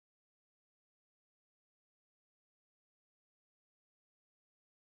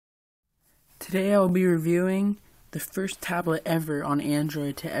Today I will be reviewing the first tablet ever on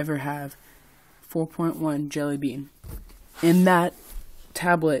Android to ever have 4.1 Jelly Bean. And that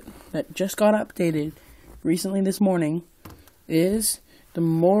tablet that just got updated recently this morning is the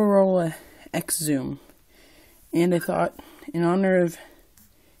Motorola Xoom. And I thought, in honor of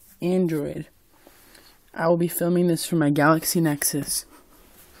Android, I will be filming this from my Galaxy Nexus.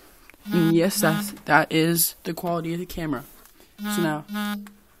 And yes, that is the quality of the camera. So now,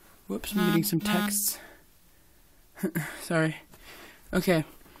 whoops, I'm getting some texts. Sorry. Okay,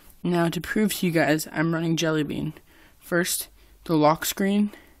 now to prove to you guys, I'm running Jelly Bean. First, the lock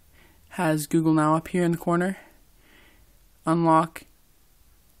screen has Google Now up here in the corner, unlock,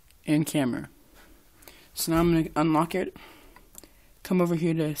 and camera. So now I'm going to unlock it, come over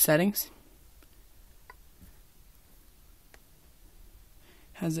here to settings.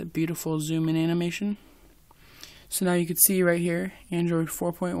 Has a beautiful zoom in animation. So now you can see right here, Android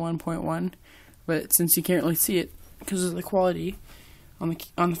 4.1.1, but since you can't really see it because of the quality on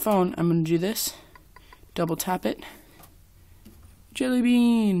the phone, I'm going to do this, double tap it, Jelly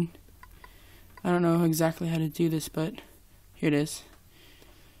Bean. I don't know exactly how to do this, but here it is.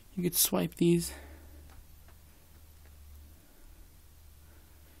 You could swipe these.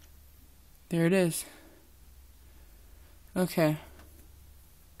 There it is. Okay.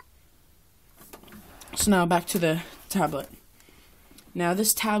 So now back to the tablet. Now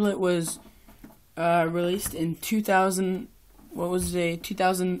this tablet was released in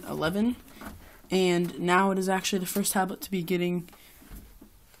 2011, and now it is actually the first tablet to be getting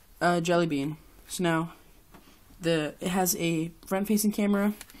Jelly Bean. So now it has a front-facing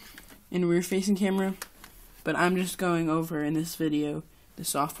camera and a rear-facing camera, but I'm just going over in this video the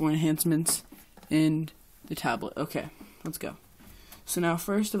software enhancements in the tablet. Okay, let's go. So now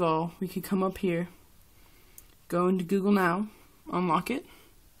first of all, we can come up here, go into Google Now, unlock it.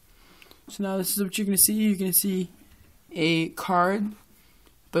 So now this is what you're going to see. You're going to see a card,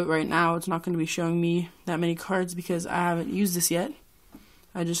 but right now it's not going to be showing me that many cards because I haven't used this yet.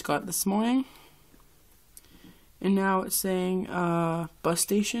 I just got it this morning. And now it's saying bus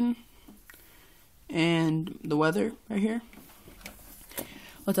station and the weather right here.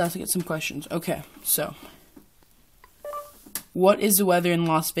 Let's ask it some questions. Okay, so what is the weather in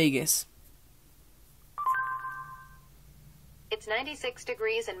Las Vegas? It's 96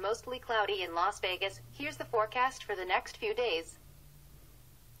 degrees and mostly cloudy in Las Vegas. Here's the forecast for the next few days.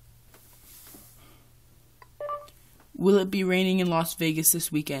 Will it be raining in Las Vegas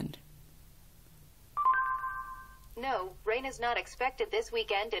this weekend? No, rain is not expected this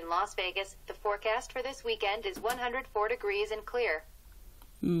weekend in Las Vegas. The forecast for this weekend is 104 degrees and clear.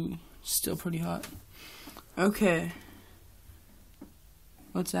 Ooh, still pretty hot. Okay.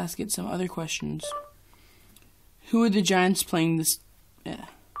 Let's ask it some other questions. Who are the Giants playing this?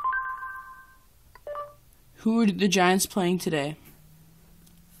 Who are the Giants playing today?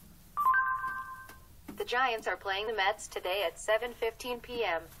 The Giants are playing the Mets today at 7:15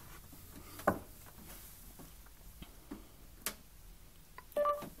 p.m.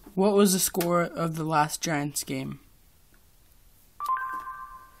 What was the score of the last Giants game?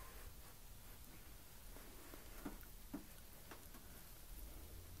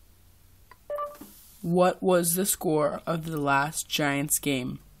 What was the score of the last Giants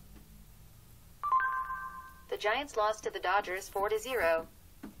game? The Giants lost to the Dodgers 4-0.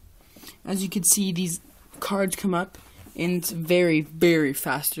 As you can see, these cards come up, and it's very, very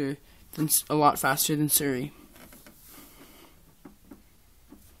faster than a lot faster than Surrey.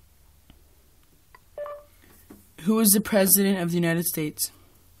 Who is the President of the United States?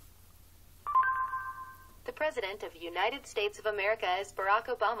 The President of the United States of America is Barack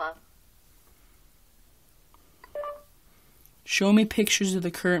Obama. Show me pictures of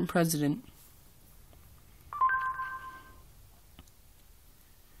the current president.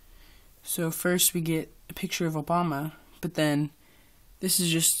 So first we get a picture of Obama, but then this is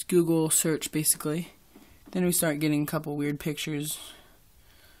just Google search basically. Then we start getting a couple weird pictures.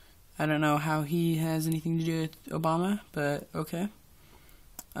 I don't know how he has anything to do with Obama, but okay.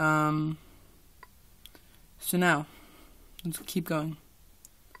 So now, let's keep going.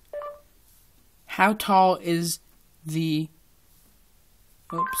 How tall is the...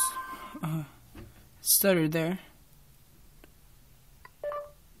 Oops. Stuttered there.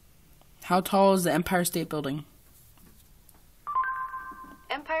 How tall is the Empire State Building?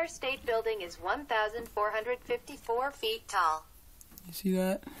 Empire State Building is 1,454 feet tall. You see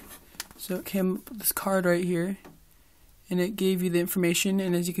that? So it came up with this card right here, and it gave you the information,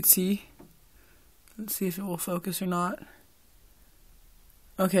 and as you can see, let's see if it will focus or not.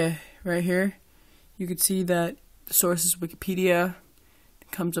 Okay, right here, you can see that the source is Wikipedia,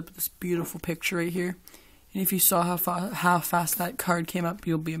 comes up with this beautiful picture right here. And if you saw how fast that card came up,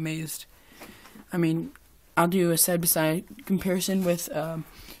 you'll be amazed. I mean, I'll do a side-by-side comparison with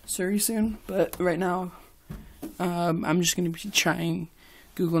Surrey soon, but right now I'm just going to be trying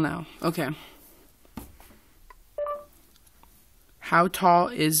Google now. Okay. How tall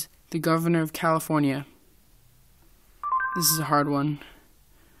is the governor of California? This is a hard one.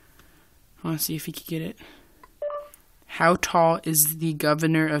 I want to see if he can get it. How tall is the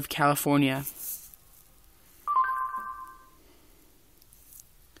governor of California?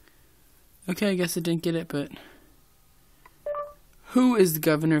 Okay, I guess I didn't get it, but who is the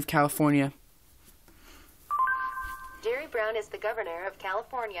governor of California? Jerry Brown is the governor of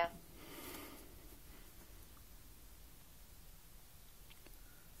California.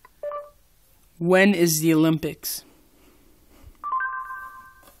 When is the Olympics?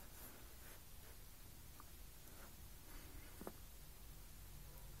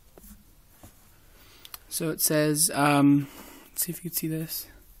 So it says, let's see if you can see this.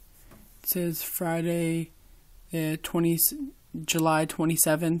 It says Friday, July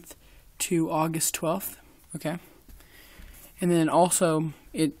 27th to August 12th. Okay. And then also,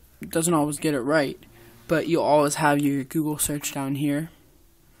 it doesn't always get it right, but you'll always have your Google search down here.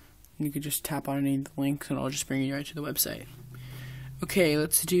 You could just tap on any of the links and it'll just bring you right to the website. Okay,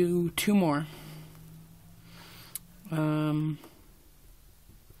 let's do 2 more.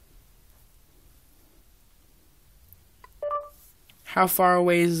 How far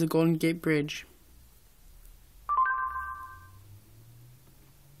away is the Golden Gate Bridge?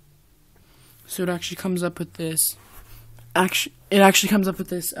 So it actually comes up with this. It actually comes up with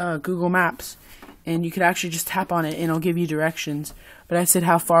this Google Maps, and you could actually just tap on it, and it'll give you directions. But I said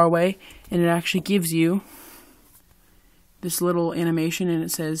how far away, and it actually gives you this little animation, and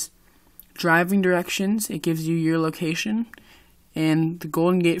it says driving directions. It gives you your location, and the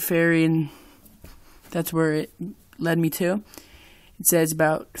Golden Gate Ferry, and that's where it led me to. It says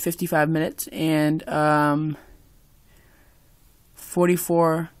about 55 minutes and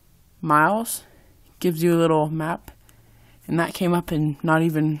 44 miles. Gives you a little map. And that came up in not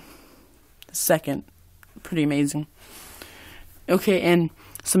even a second. Pretty amazing. Okay, and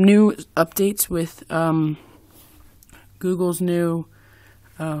some new updates with Google's new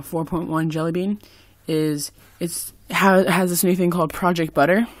 4.1 Jelly Bean is it has this new thing called Project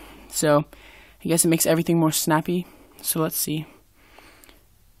Butter. So I guess it makes everything more snappy. So let's see.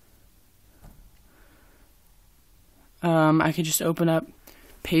 I could just open up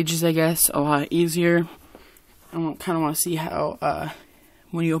Pages, I guess, a lot easier. I kind of want to see how,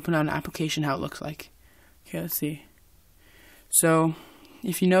 when you open out an application, how it looks like. Okay, let's see. So,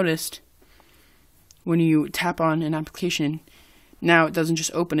 if you noticed, when you tap on an application, now it doesn't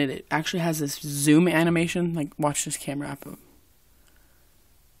just open it, it actually has this zoom animation. Like, watch this camera app.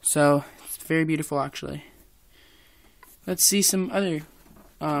 So, it's very beautiful, actually. Let's see some other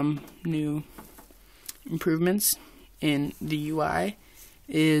new improvements in the UI.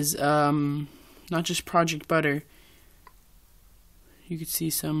 Is not just Project Butter. You could see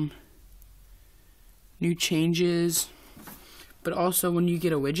some new changes, but also when you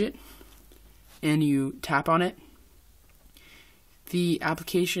get a widget and you tap on it, the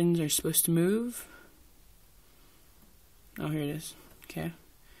applications are supposed to move. Oh, here it is. Okay,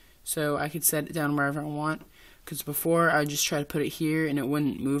 so I could set it down wherever I want, because before I just try to put it here and it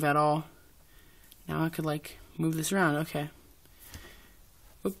wouldn't move at all. Now I could like move this around. Okay.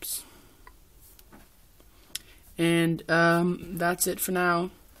 Oops. And that's it for now.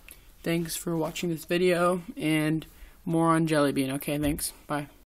 Thanks for watching this video, and more on Jelly Bean. Okay, thanks. Bye.